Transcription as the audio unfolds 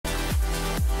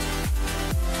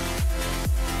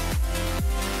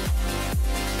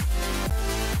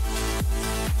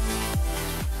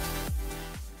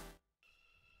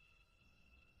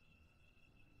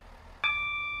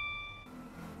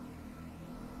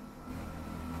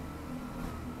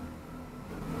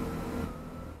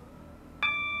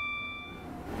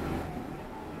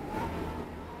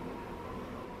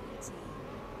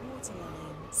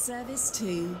Service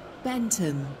to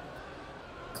Benton.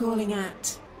 Calling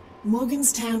at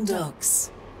Morganstown Docks,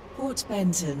 Port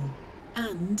Benton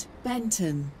and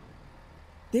Benton.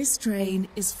 This train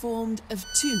is formed of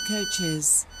 2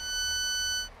 coaches.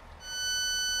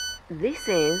 This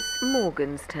is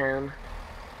Morganstown.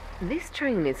 This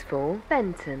train is for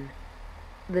Benton.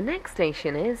 The next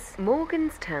station is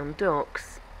Morganstown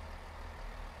Docks.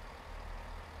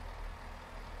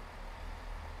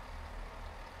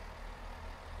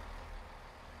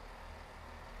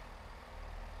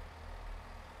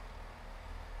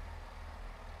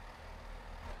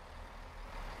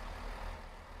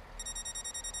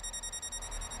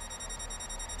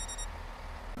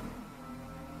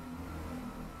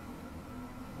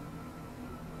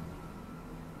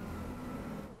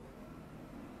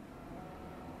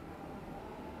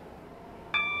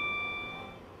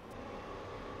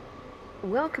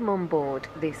 Welcome on board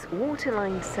this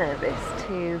Waterline service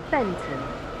to Benton.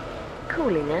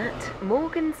 Calling at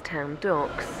Morganstown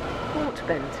Docks, Port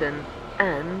Benton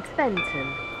and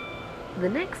Benton. The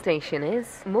next station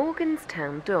is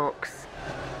Morganstown Docks.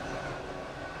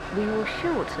 We will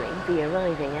shortly be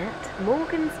arriving at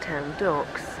Morganstown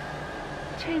Docks.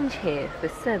 Change here for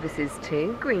services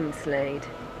to Greenslade.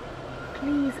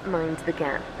 Please mind the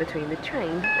gap between the train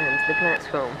and the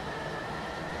platform.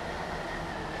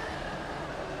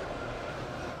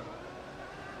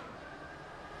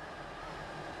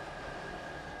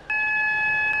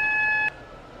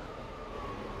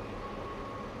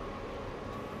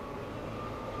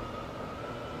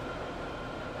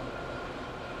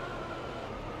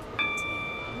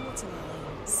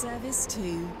 Waterline service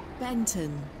to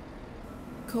Benton.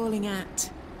 Calling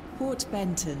at Port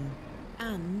Benton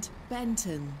and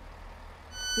Benton.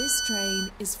 This train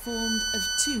is formed of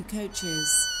 2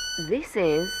 coaches. This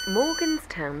is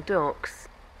Morganstown Docks.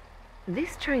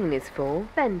 This train is for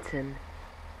Benton.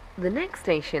 The next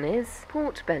station is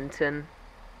Port Benton.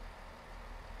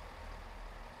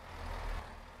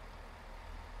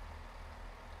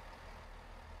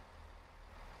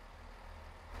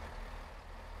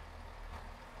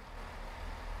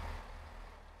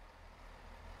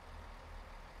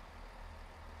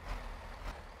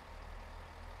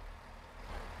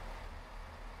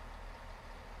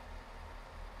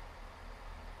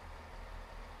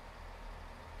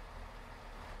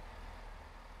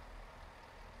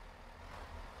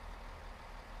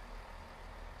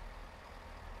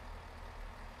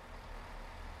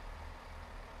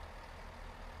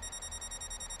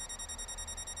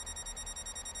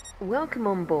 Welcome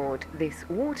on board this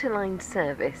Waterline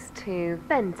service to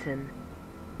Benton.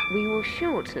 We will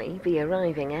shortly be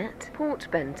arriving at Port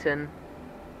Benton.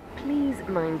 Please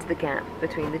mind the gap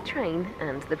between the train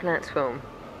and the platform.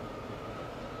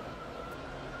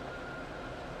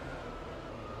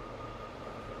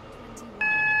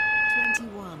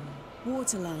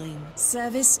 Waterline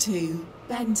service to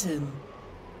Benton.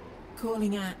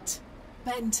 Calling at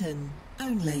Benton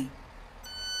only.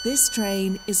 This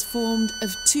train is formed of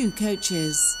 2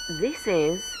 coaches. This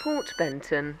is Port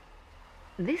Benton.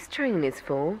 This train is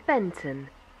for Benton.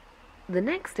 The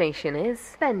next station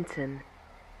is Benton.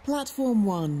 Platform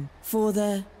 1 for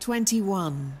the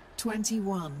 21.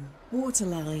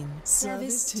 Waterline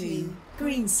service to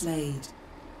Greenslade.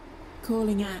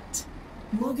 Calling at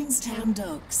Morganstown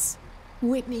Docks,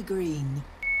 Whitney Green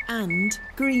and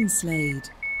Greenslade.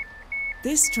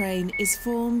 This train is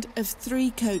formed of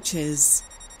 3 coaches.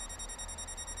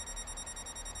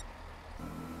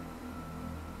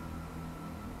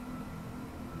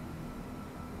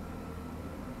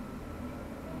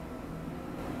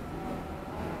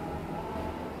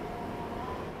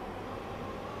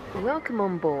 Welcome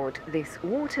on board this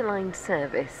Waterline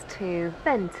service to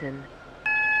Benton.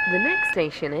 The next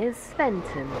station is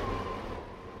Benton.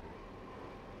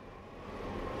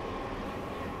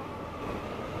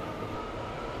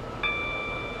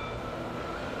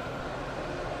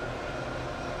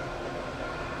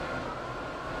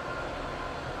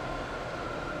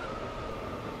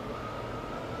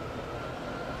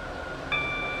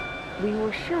 We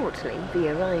will shortly be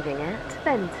arriving at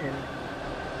Benton.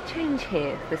 Change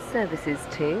here for services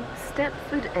to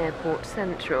Stepford Airport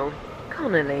Central,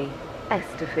 Connolly,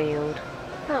 Esterfield,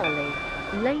 Farley,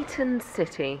 Leighton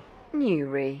City,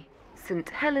 Newry, St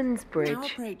Helens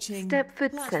Bridge,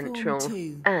 Stepford Central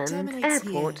 2. and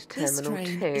Airport Terminal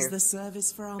 2.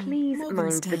 Please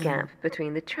mind the gap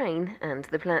between the train and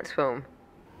the platform.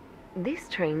 This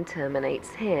train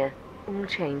terminates here. All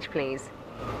change please.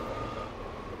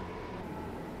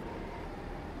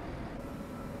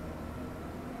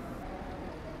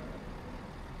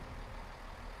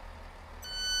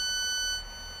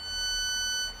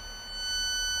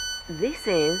 This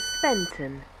is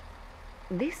Benton.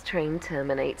 This train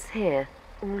terminates here.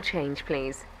 All change,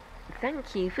 please.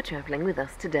 Thank you for travelling with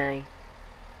us today.